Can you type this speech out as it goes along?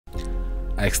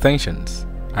Extensions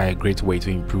are a great way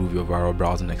to improve your overall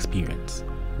browsing experience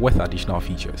with additional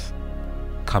features.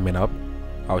 Coming up,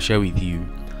 I'll share with you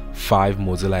 5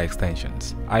 Mozilla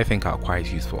extensions I think are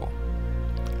quite useful.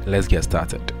 Let's get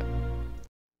started.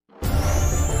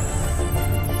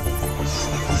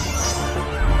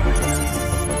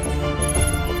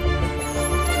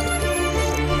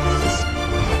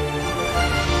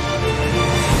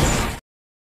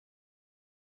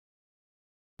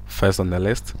 First on the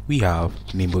list, we have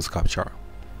Nimbus Capture.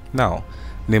 Now,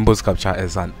 Nimbus Capture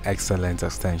is an excellent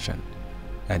extension,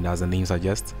 and as the name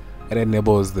suggests, it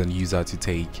enables the user to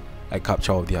take a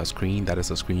capture of their screen, that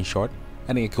is a screenshot,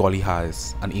 and it equally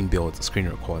has an inbuilt screen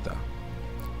recorder.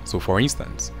 So for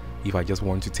instance, if I just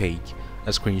want to take a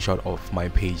screenshot of my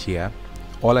page here,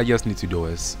 all I just need to do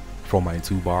is, from my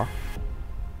toolbar,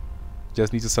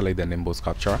 just need to select the Nimbus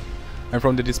Capture, and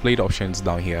from the displayed options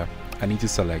down here, I need to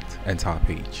select entire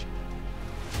page.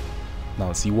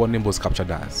 Now see what Nimbus Capture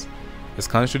does. It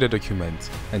scans through the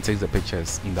document and takes the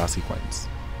pictures in that sequence.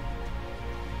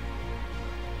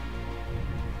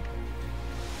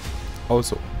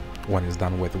 Also, when it's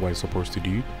done with what it's supposed to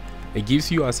do, it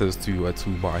gives you access to a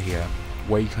toolbar here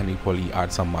where you can equally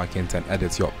add some markings and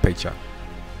edit your picture.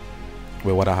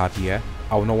 With what I have here,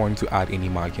 I will not want to add any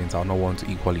markings, I will not want to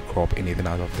equally crop anything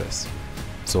out of this.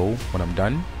 So when I'm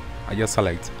done, I just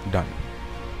select done.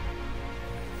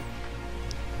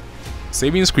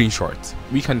 Saving screenshots,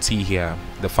 we can see here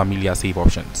the familiar save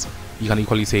options. You can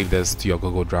equally save this to your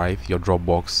Google Drive, your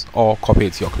Dropbox, or copy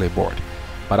it to your clipboard.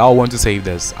 But I'll want to save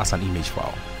this as an image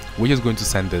file, which is going to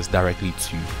send this directly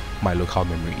to my local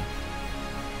memory.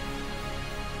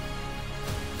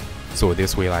 So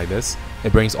this way, like this,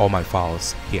 it brings all my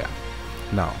files here.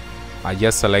 Now, I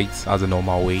just select as a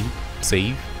normal way,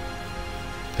 save,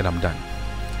 then I'm done.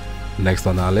 Next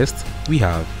on our list, we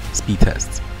have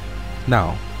SpeedTest.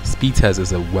 Now, SpeedTest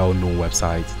is a well-known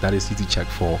website that is used to check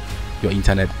for your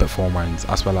internet performance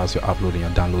as well as your upload and your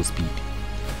download speed.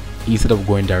 Instead of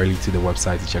going directly to the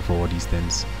website to check for all these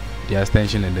things, the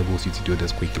extension enables you to do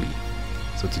this quickly.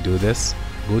 So to do this,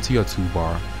 go to your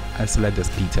toolbar and select the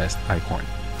SpeedTest icon.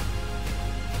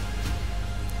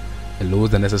 It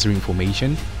loads the necessary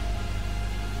information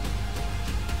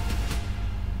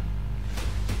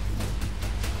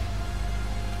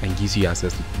and gives you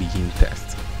access to begin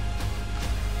test.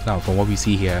 Now from what we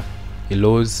see here, it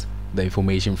loads the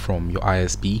information from your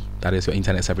ISP, that is your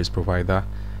internet service provider,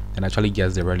 and actually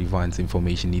gets the relevant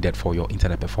information needed for your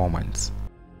internet performance.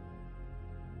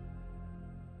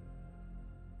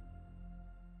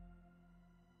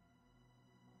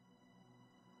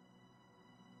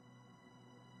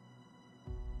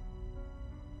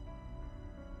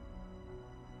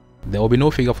 There will be no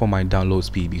figure for my download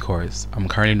speed because I'm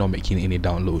currently not making any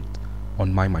download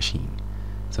on my machine,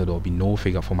 so there will be no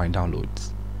figure for my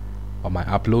downloads. On my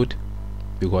upload,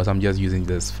 because I'm just using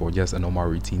this for just a normal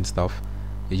routine stuff,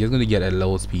 you're just going to get a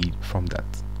low speed from that.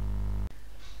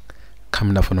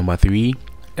 Coming up for number 3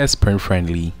 is print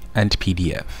friendly and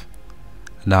PDF.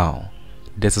 Now,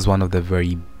 this is one of the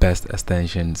very best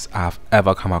extensions I've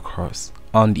ever come across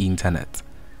on the internet,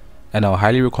 and I'll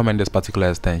highly recommend this particular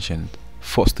extension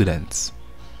for students.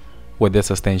 With this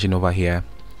extension over here,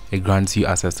 it grants you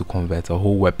access to convert a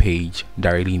whole web page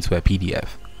directly into a PDF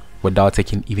without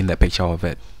taking even the picture of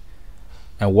it.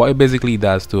 And what it basically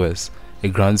does to us,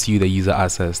 it grants you the user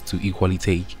access to equally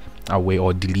take away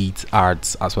or delete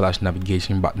ads as well as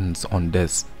navigation buttons on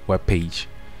this web page.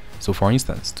 So for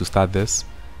instance, to start this,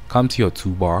 come to your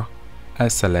toolbar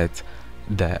and select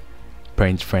the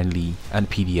print friendly and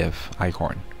PDF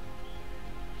icon.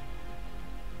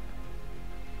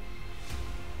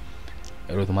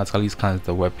 It automatically scans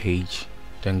the web page,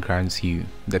 then grants you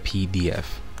the PDF.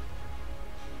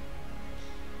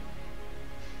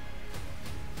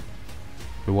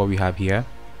 So what we have here,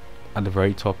 at the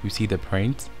very top we see the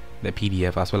print, the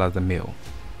PDF as well as the mail.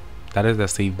 That is the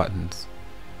save buttons.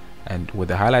 And with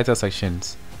the highlighter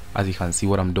sections, as you can see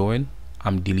what I'm doing,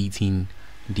 I'm deleting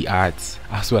the ads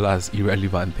as well as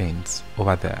irrelevant things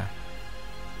over there.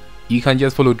 You can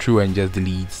just follow through and just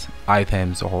delete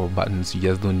items or buttons you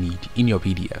just don't need in your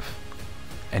PDF,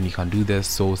 and you can do this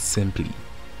so simply.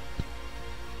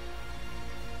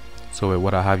 So with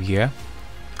what I have here,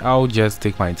 I'll just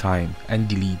take my time and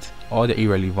delete all the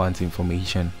irrelevant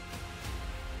information.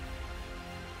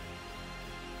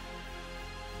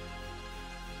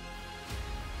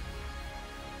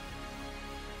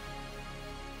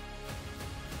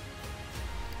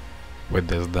 With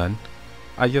this done,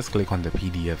 I just click on the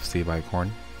PDF save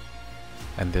icon,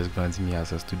 and this grants me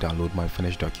access to download my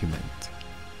finished document.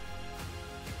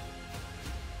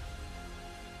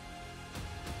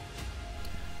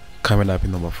 Coming up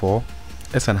in number 4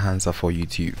 is Enhancer for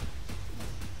YouTube.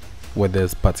 With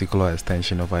this particular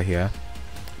extension over here,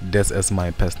 this is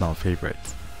my personal favorite.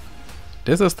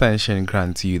 This extension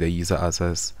grants you the user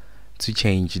access to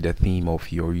change the theme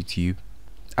of your YouTube,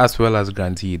 as well as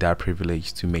grant you that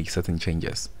privilege to make certain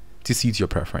changes to suit your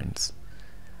preference.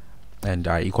 And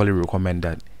I equally recommend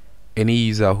that any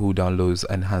user who downloads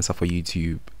Enhancer for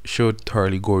YouTube should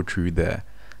thoroughly go through the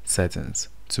settings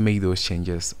to make those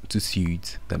changes to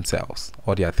suit themselves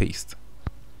or their taste.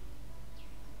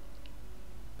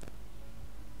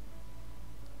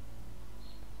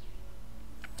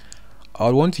 I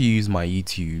want to use my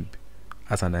YouTube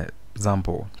as an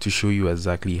example to show you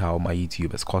exactly how my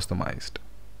YouTube is customized.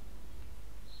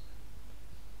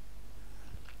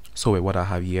 So with what I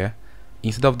have here,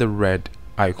 instead of the red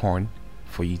icon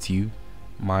for YouTube,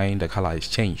 the color is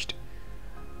changed.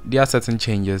 There are certain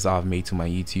changes I've made to my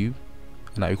YouTube,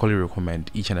 and I equally recommend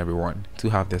each and everyone to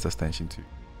have this extension too.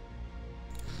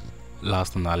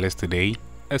 Last on our list today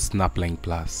is Snapline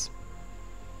Plus.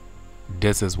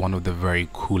 This is one of the very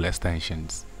cool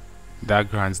extensions that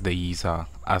grants the user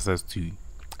access to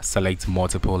select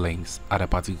multiple links at a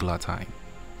particular time.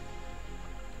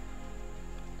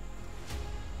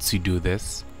 To do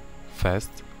this, first,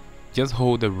 just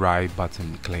hold the right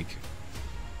button click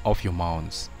of your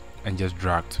mouse and just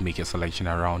drag to make a selection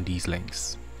around these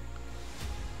links.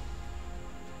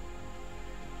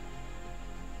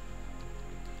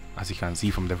 As you can see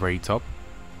from the very top,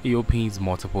 it opens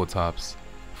multiple tabs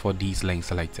for these links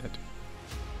selected.